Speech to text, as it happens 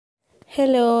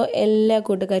Hello എല്ലാ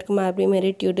കൂട്ടുകാർക്കും RB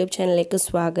merit YouTube ചാനലിലേക്ക്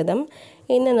സ്വാഗതം.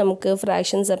 ഇന്ന് നമുക്ക്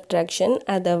ഫ്രാക്ഷൻ സബ്ട്രാക്ഷൻ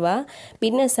അഥവാ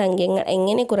ഭിന്നസംഖ്യകൾ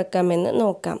എങ്ങനെ കുറക്കാമെന്ന്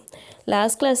നോക്കാം.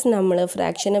 ലാസ്റ്റ് ക്ലാസ് നമ്മൾ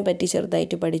ഫ്രാക്ഷനെ പറ്റി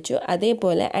ചെറുതായിട്ട് പഠിച്ചു,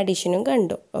 അതേപോലെ അഡിഷനും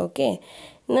കണ്ടു. ഓക്കെ,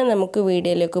 എന്നാൽ നമുക്ക്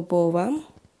വീഡിയോയിലേക്ക് പോവാം.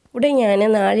 ഇവിടെ ഞാൻ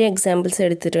 4 എക്സാമ്പിൾസ്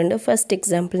എടുത്തിട്ടുണ്ട്. ഫസ്റ്റ്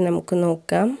എക്സാമ്പിൾ നമുക്ക്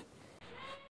നോക്കാം.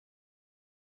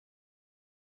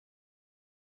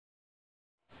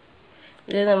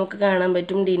 ഇതിൽ നമുക്ക് കാണാൻ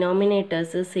പറ്റും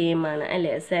ഡിനോമിനേറ്റേഴ്സ് സെയിം ആണ്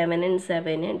അല്ലേ. 7 and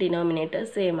 7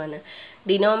 ഡിനോമിനേറ്റേഴ്സ് സെയിം ആണ്.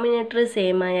 ഡിനോമിനേറ്റർ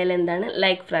സെയിം ആയാൽ എന്താണ്?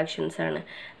 ലൈക്ക് ഫ്രാക്ഷൻസ് ആണ്.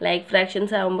 ലൈക്ക്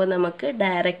ഫ്രാക്ഷൻസ് ആകുമ്പോൾ നമുക്ക്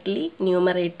ഡയറക്റ്റ്ലി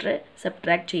ന്യൂമറേറ്റർ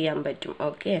സബ്ട്രാക്ട് ചെയ്യാൻ പറ്റും.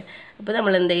 ഓക്കെ, അപ്പോൾ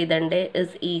നമ്മൾ എന്ത് ചെയ്തണ്ട്?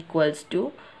 Is equals to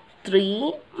 3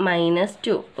 minus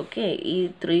 2. Okay, ഈ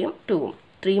 3ഉം 2ഉം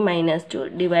 3 minus 2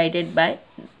 divided by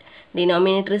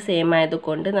denominator same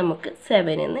ആയതുകൊണ്ട് നമുക്ക്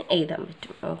 7 എന്ന് എഴുതാൻ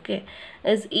പറ്റും. Okay,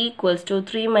 is equals to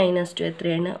 3 minus 2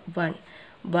 എത്രയാണ്?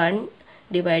 1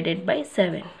 ഡിവൈഡഡ് ബൈ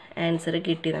 7. ആൻസർ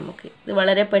കിട്ടി നമുക്ക്. ഇത്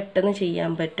വളരെ പെട്ടെന്ന്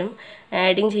ചെയ്യാൻ പറ്റും.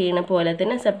 ആഡിങ് ചെയ്യുന്ന പോലെ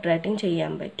തന്നെ സബ്ട്രാക്റ്റിങ്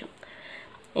ചെയ്യാൻ പറ്റും.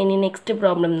 ഇനി നെക്സ്റ്റ്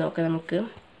പ്രോബ്ലം നോക്കാം നമുക്ക്.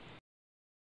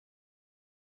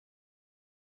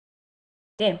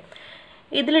 ഓക്കെ,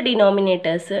 ഇതിൽ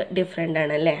ഡിനോമിനേറ്റേഴ്സ് ഡിഫറെൻ്റ്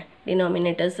ആണ് അല്ലേ.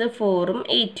 ഡിനോമിനേറ്റേഴ്സ് 4ഉം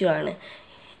 8ഉം ആണ്.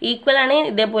 ഈക്വൽ ആണെങ്കിൽ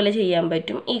ഇതേപോലെ ചെയ്യാൻ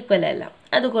പറ്റും, ഈക്വൽ അല്ല.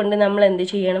 അതുകൊണ്ട് നമ്മൾ എന്ത്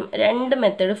ചെയ്യണം? 2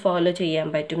 മെത്തേഡ് ഫോളോ ചെയ്യാൻ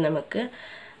പറ്റും നമുക്ക്.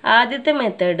 ആദ്യത്തെ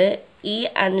മെത്തേഡ് ഈ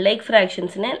അൺലൈക്ക്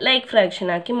ഫ്രാക്ഷൻസിനെ ലൈക്ക് ഫ്രാക്ഷൻ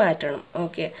ആക്കി മാറ്റണം.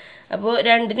 ഓക്കെ, അപ്പോൾ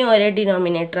രണ്ടിനും ഒരേ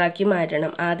ഡിനോമിനേറ്റർ ആക്കി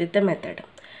മാറ്റണം, ആദ്യത്തെ മെത്തേഡ്.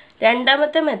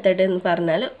 രണ്ടാമത്തെ മെത്തേഡ് എന്ന്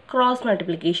പറഞ്ഞാൽ ക്രോസ്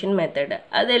മൾട്ടിപ്ലിക്കേഷൻ മെത്തേഡ്.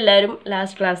 അതെല്ലാവരും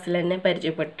ലാസ്റ്റ് ക്ലാസ്സിൽ തന്നെ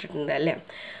പരിചയപ്പെട്ടിട്ടുണ്ട് അല്ലേ.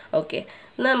 ഓക്കെ,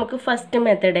 എന്നാൽ നമുക്ക് ഫസ്റ്റ്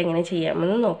മെത്തേഡ് എങ്ങനെ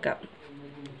ചെയ്യാമെന്ന് നോക്കാം.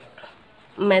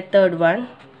 മെത്തേഡ് 1,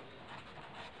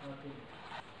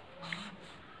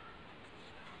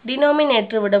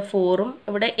 ഡിനോമിനേറ്റർ ഇവിടെ 4ഉം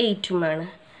ഇവിടെ 8ഉമാണ്.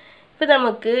 ഇപ്പോൾ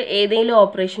നമുക്ക് ഏതെങ്കിലും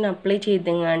ഓപ്പറേഷൻ അപ്ലൈ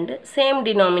ചെയ്തെങ്ങാണ്ട് സെയിം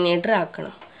ഡിനോമിനേറ്റർ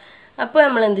ആക്കണം. അപ്പോൾ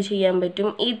നമ്മൾ എന്ത് ചെയ്യാൻ പറ്റും?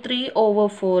 ഈ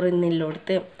 3/4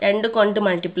 എന്നുള്ളടത്ത് 2 കൊണ്ട്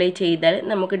മൾട്ടിപ്ലൈ ചെയ്താൽ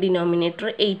നമുക്ക് ഡിനോമിനേറ്റർ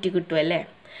 8 കിട്ടുമല്ലേ.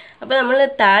 അപ്പോൾ നമ്മൾ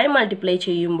താഴെ മൾട്ടിപ്ലൈ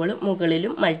ചെയ്യുമ്പോൾ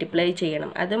മുകളിലും മൾട്ടിപ്ലൈ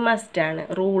ചെയ്യണം. അത് മസ്റ്റാണ്,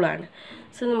 റൂളാണ്.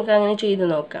 സോ നമുക്ക് അങ്ങനെ ചെയ്ത്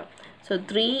നോക്കാം. So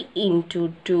 3 into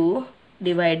 2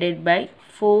 divided by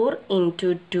 4 into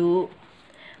 2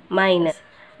 minus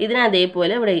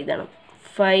ഇതിനതേപോലെ ഇവിടെ എഴുതണം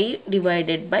 5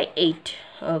 divided by 8.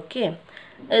 Okay,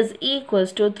 is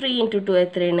equals to 3 into 2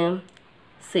 എത്രയാണ്?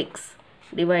 6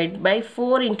 ഡിവൈഡ് ബൈ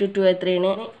 4 into 2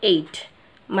 എത്രയാണ്? 8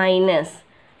 മൈനസ്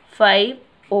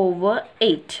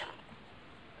 5/8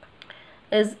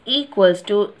 ഇസ് ഈക്വൽസ്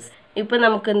ടു. ഇപ്പോൾ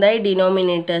നമുക്ക് എന്തായി?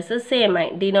 ഡിനോമിനേറ്റേഴ്സ് സെയിം ആയി.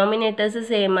 ഡിനോമിനേറ്റേഴ്സ്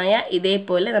സെയിം ആയ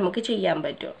ഇതേപോലെ നമുക്ക് ചെയ്യാൻ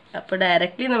പറ്റും. അപ്പോൾ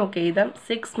ഡയറക്റ്റ്ലി നമുക്ക് എഴുതാം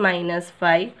 6 minus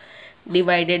 5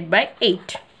 divided by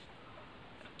 8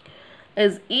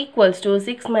 is equals to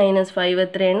 6 minus 5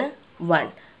 എത്രയാണ്?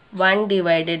 1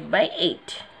 ഡിവൈഡഡ് ബൈ 8.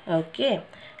 ഓക്കെ,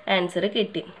 ആൻസർ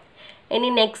കിട്ടി. ഇനി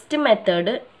നെക്സ്റ്റ്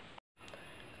മെത്തേഡ്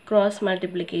ക്രോസ്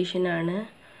മൾട്ടിപ്ലിക്കേഷൻ ആണ്.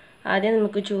 ആദ്യം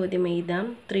നമുക്ക് ചോദ്യം എഴുതാം.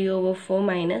 3/4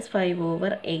 minus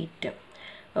 5/8.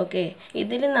 ഓക്കെ,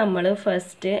 ഇതിൽ നമ്മൾ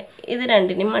ഫസ്റ്റ് ഇത്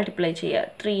രണ്ടിനും മൾട്ടിപ്ലൈ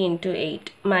ചെയ്യുക. 3 into 8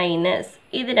 മൈനസ്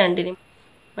ഇത് രണ്ടിനും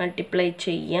മൾട്ടിപ്ലൈ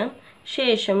ചെയ്യാം.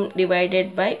 ശേഷം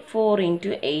ഡിവൈഡഡ് ബൈ 4 into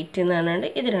 8 എന്ന് പറഞ്ഞാൽ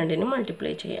ഇത് രണ്ടിനും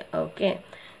മൾട്ടിപ്ലൈ ചെയ്യുക. Okay,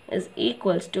 is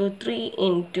equals to 3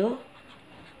 into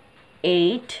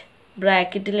 8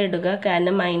 ബ്രാക്കറ്റിലിടുക,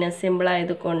 കാരണം മൈനസ് സിമ്പിൾ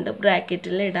ആയതുകൊണ്ട്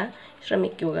ബ്രാക്കറ്റിലിടാൻ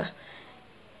ശ്രമിക്കുക.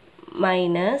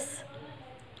 Minus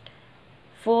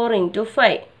 4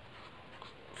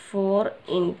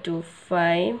 into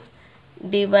 5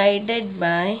 divided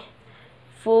by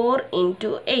 4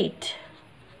 into 8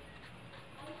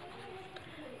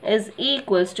 is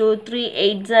equals to 3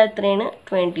 8s എത്രയാണ്?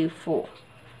 24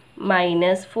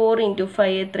 മൈനസ് 4 into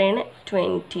 5 എത്രയാണ്?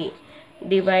 20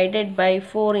 ഡിവൈഡഡ് ബൈ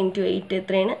 4 into 8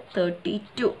 എത്രയാണ്?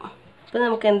 32. അപ്പോൾ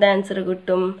നമുക്ക് എന്താ ആൻസർ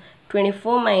കിട്ടും?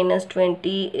 24 minus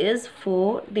 20 is 4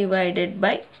 ഡിവൈഡഡ്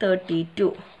ബൈ 32.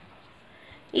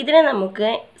 ഇതിനെ നമുക്ക്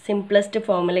സിംപ്ലസ്റ്റ്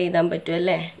ഫോർമുല എഴുതാൻ പറ്റും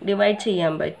അല്ലേ. ഡിവൈഡ്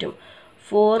ചെയ്യാൻ പറ്റും.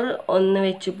 4 1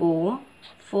 വെച്ച് പോവും.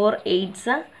 4 8s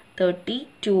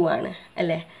 32 ആണ്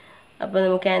അല്ലേ. അപ്പോൾ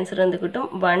നമുക്ക് ആൻസർ എന്ത് കിട്ടും?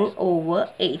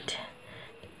 1/8.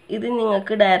 ഇത്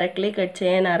നിങ്ങൾക്ക് ഡയറക്റ്റ്ലി കട്ട്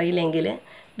ചെയ്യാൻ അറിയില്ലെങ്കിൽ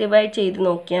ഡിവൈഡ് ചെയ്ത്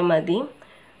നോക്കിയാൽ മതി.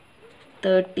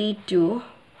 32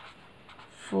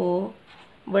 4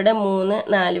 ഇവിടെ 3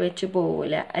 4 വെച്ച്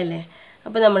പോവില്ല അല്ലേ.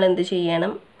 അപ്പോൾ നമ്മൾ എന്ത്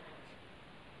ചെയ്യണം?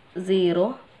 0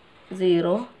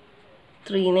 0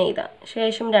 3 എഴുതാം.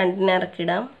 ശേഷം 2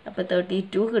 ഇറക്കിടാം. അപ്പോൾ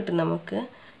 32 കിട്ടും നമുക്ക്.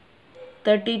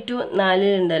 32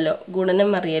 4 ഉണ്ടല്ലോ, ഗുണനം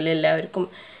അറിയാലോ എല്ലാവർക്കും.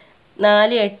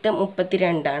 4 8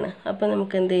 32 ആണ്. അപ്പോൾ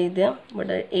നമുക്ക് എന്ത് എഴുതാം?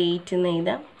 ഇവിടെ 8 എന്ന്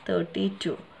എഴുതാം.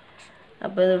 32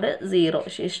 അപ്പോൾ ഇവിടെ 0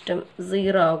 ശിഷ്ടം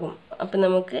 0 ആകും. അപ്പോൾ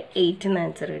നമുക്ക് 8 എന്ന്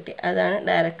ആൻസർ കിട്ടി. അതാണ്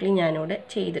ഡയറക്റ്റ്ലി ഞാനിവിടെ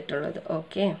ചെയ്തിട്ടുള്ളത്.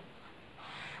 ഓക്കെ,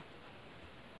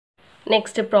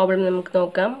 നെക്സ്റ്റ് പ്രോബ്ലം നമുക്ക്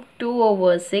നോക്കാം.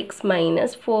 2/6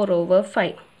 -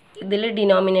 4/5. ഇതിൽ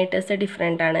ഡിനോമിനേറ്റേഴ്സ്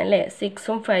ഡിഫറെൻ്റ് ആണ് അല്ലേ,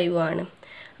 6ഉം 5ഉം ആണ്.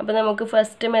 അപ്പോൾ നമുക്ക്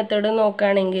ഫസ്റ്റ് മെത്തേഡ്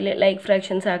നോക്കുകയാണെങ്കിൽ ലൈക്ക്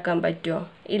ഫ്രാക്ഷൻസ് ആക്കാൻ പറ്റുമോ?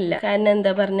 ഇല്ല. കാരണം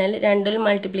എന്താ പറഞ്ഞാൽ രണ്ടിലും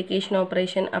മൾട്ടിപ്ലിക്കേഷൻ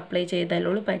ഓപ്പറേഷൻ അപ്ലൈ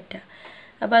ചെയ്താലുള്ളൂ പറ്റുക.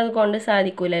 അപ്പോൾ അതുകൊണ്ട്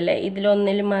സാധിക്കില്ലല്ലേ,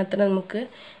 ഇതിലൊന്നിലും മാത്രം നമുക്ക്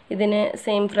ഇതിനെ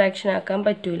സെയിം ഫ്രാക്ഷൻ ആക്കാൻ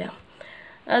പറ്റൂല.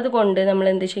 അതുകൊണ്ട് നമ്മൾ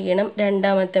എന്ത് ചെയ്യണം,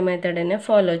 രണ്ടാമത്തെ മെത്തേഡിനെ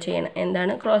ഫോളോ ചെയ്യണം.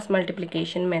 എന്താണ്? Cross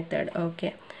multiplication method.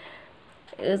 Okay,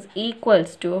 is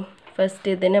equals to first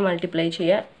ഇതിനെ മൾട്ടിപ്ലൈ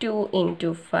ചെയ്യുക. 2 into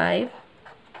 5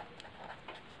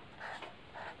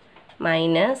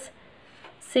 minus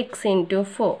 6 into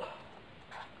 4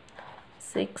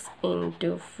 6 into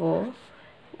 4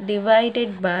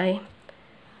 divided by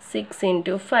 6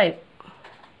 into 5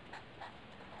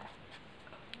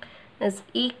 is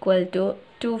equal to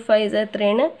 2 5s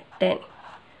എത്രയാണ്? 10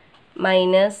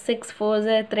 minus 6 4s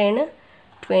എത്രയാണ്?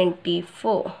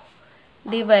 24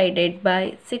 divided by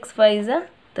 6 5s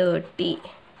 30.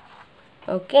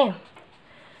 ഓക്കെ,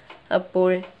 അപ്പോൾ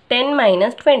 10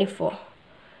 minus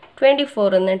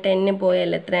 24 എന്ന് 10 പോയാൽ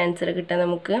എത്ര ആൻസർ കിട്ടാം?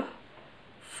 നമുക്ക്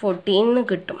 14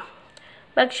 കിട്ടും.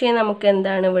 പക്ഷേ നമുക്ക്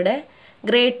എന്താണ് ഇവിടെ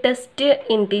ഗ്രേറ്റസ്റ്റ്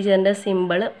ഇൻറ്റീജറിൻ്റെ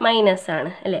സിമ്പിൾ മൈനസ് ആണ്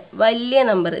അല്ലേ, വലിയ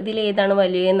നമ്പർ. ഇതിലേതാണ്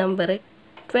വലിയ നമ്പർ?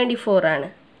 24 ആണ്.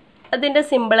 അതിൻ്റെ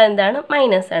സിമ്പിൾ എന്താണ്?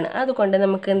 മൈനസ് ആണ്. അതുകൊണ്ട്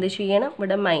നമുക്ക് എന്ത് ചെയ്യണം?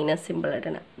 ഇവിടെ മൈനസ് സിമ്പിൾ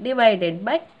ഇടണം. Divided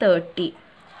by 30.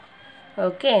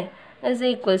 Okay, is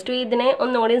equals to ഇതിനെ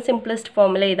ഒന്നുകൂടി സിംപ്ലസ്റ്റ്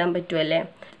ഫോമിൽ എഴുതാൻ പറ്റുമല്ലേ.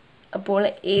 അപ്പോൾ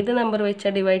ഏത് നമ്പർ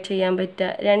വെച്ചാൽ ഡിവൈഡ് ചെയ്യാൻ പറ്റുക?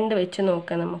 2 വെച്ച്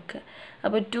നോക്കാം നമുക്ക്.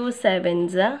 അപ്പോൾ 2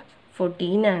 7s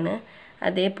 14 ആണ്.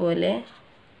 അതേപോലെ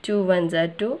 2 1s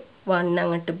 2 1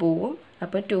 അങ്ങോട്ട് പോവും.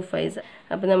 അപ്പോൾ 2 5s.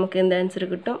 അപ്പോൾ നമുക്ക് എന്ത് ആൻസർ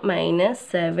കിട്ടും?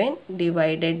 -7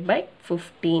 ഡിവൈഡഡ് ബൈ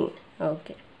 15.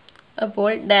 ഓക്കെ, അപ്പോൾ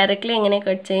ഡയറക്റ്റ്ലി എങ്ങനെ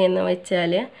കട്ട് ചെയ്യുന്നത്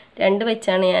വെച്ചാൽ 2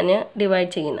 വെച്ചാണ് ഞാൻ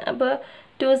ഡിവൈഡ് ചെയ്യുന്നത്. അപ്പോൾ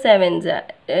 2 7s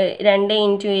 2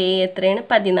 ഇൻറ്റു a എത്രയാണ്?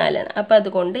 14 ആണ്. അപ്പോൾ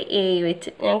അതുകൊണ്ട് a വെച്ച്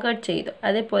ഞാൻ കട്ട് ചെയ്തു.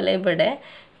 അതേപോലെ ഇവിടെ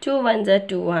 2 1s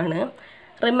 2 ആണ്.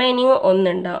 റിമൈനിങ് 1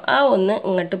 ഉണ്ടാവും. ആ 1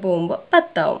 ഇങ്ങോട്ട് പോകുമ്പോൾ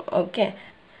 10 ആവും. Okay,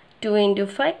 2 into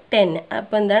 5 10.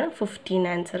 അപ്പോൾ എന്താണ്? 15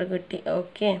 ആൻസർ കിട്ടി.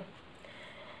 ഓക്കെ,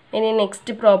 ഇനി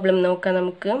നെക്സ്റ്റ് പ്രോബ്ലം നോക്കാം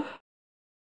നമുക്ക്.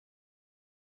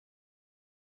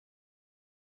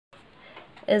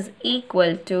 is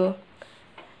equal to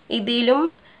ഇതിലും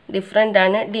ഡിഫറെൻ്റ്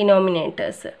ആണ്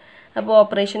ഡിനോമിനേറ്റേഴ്സ്. അപ്പോൾ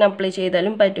ഓപ്പറേഷൻ അപ്ലൈ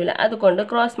ചെയ്താലും പറ്റില്ല. അതുകൊണ്ട്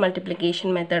ക്രോസ് മൾട്ടിപ്ലിക്കേഷൻ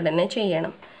മെത്തേഡ് തന്നെ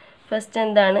ചെയ്യണം. ഫസ്റ്റ്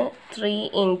എന്താണ്? 3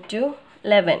 into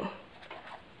 11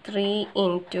 3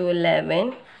 into 11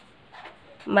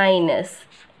 minus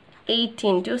 8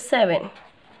 into 7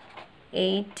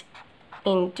 8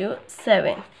 into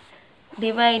 7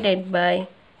 divided by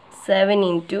 7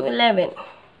 into 11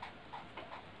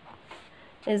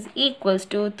 is equals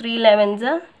to 3 11s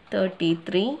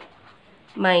 33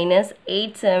 minus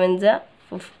 8 7s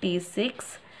 56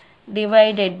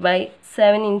 divided by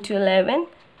 7 into 11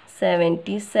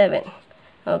 77.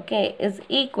 Okay, is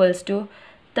equals to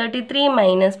 33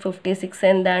 minus 56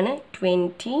 എന്താണ്?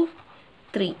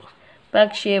 23.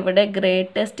 പക്ഷേ ഇവിടെ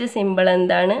ഗ്രേറ്റസ്റ്റ് സിമ്പിൾ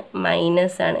എന്താണ്?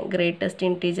 മൈനസ് ആണ്. ഗ്രേറ്റസ്റ്റ്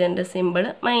ഇൻറ്റീജറിൻ്റെ സിമ്പിൾ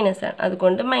മൈനസ് ആണ്.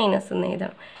 അതുകൊണ്ട് മൈനസ് എന്ന്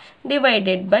എഴുതാം.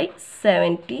 Divided by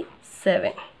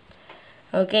 77.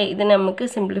 ഓക്കെ, ഇത് നമുക്ക്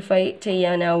സിംപ്ലിഫൈ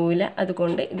ചെയ്യാനാവില്ല.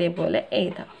 അതുകൊണ്ട് ഇതേപോലെ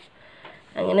എഴുതാം.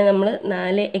 അങ്ങനെ നമ്മൾ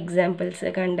 4 എക്സാമ്പിൾസ്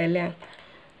കണ്ടല്ലേ.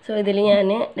 സോ ഇതിൽ ഞാൻ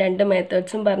 2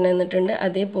 മെത്തേഡ്സും പറഞ്ഞു തന്നിട്ടുണ്ട്.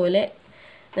 അതേപോലെ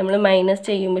നമ്മൾ മൈനസ്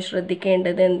ചെയ്യുമ്പോൾ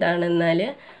ശ്രദ്ധിക്കേണ്ടത് എന്താണെന്നാൽ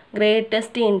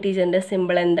ഗ്രേറ്റസ്റ്റ് ഇൻറ്റീജറിൻ്റെ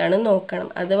സിമ്പിൾ എന്താണെന്ന് നോക്കണം.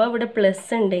 അഥവാ ഇവിടെ പ്ലസ്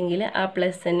ഉണ്ടെങ്കിൽ ആ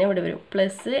പ്ലസ് തന്നെ ഇവിടെ വരും.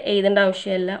 പ്ലസ് എഴുതേണ്ട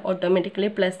ആവശ്യമില്ല, ഓട്ടോമാറ്റിക്കലി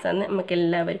പ്ലസ് ആണ് നമുക്ക്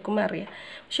എല്ലാവർക്കും അറിയാം.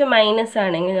 പക്ഷെ മൈനസ്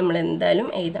ആണെങ്കിൽ നമ്മൾ എന്തായാലും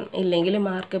എഴുതണം, ഇല്ലെങ്കിൽ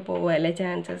മാർക്ക് പോകാനുള്ള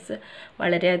ചാൻസസ്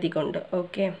വളരെയധികം ഉണ്ട്.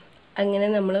 ഓക്കെ, അങ്ങനെ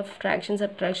നമ്മൾ ഫ്രാക്ഷൻ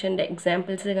സബ്ട്രാക്ഷൻ്റെ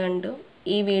എക്സാമ്പിൾസ് കണ്ടു.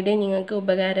 ഈ വീഡിയോ നിങ്ങൾക്ക്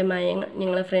ഉപകാരമായെങ്കിൽ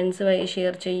നിങ്ങളെ ഫ്രണ്ട്സ് വഴി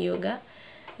ഷെയർ ചെയ്യുക.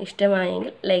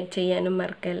 ഇഷ്ടമായെങ്കിൽ ലൈക്ക് ചെയ്യാനും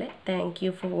മറക്കല്ലേ. Thank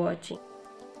you for watching.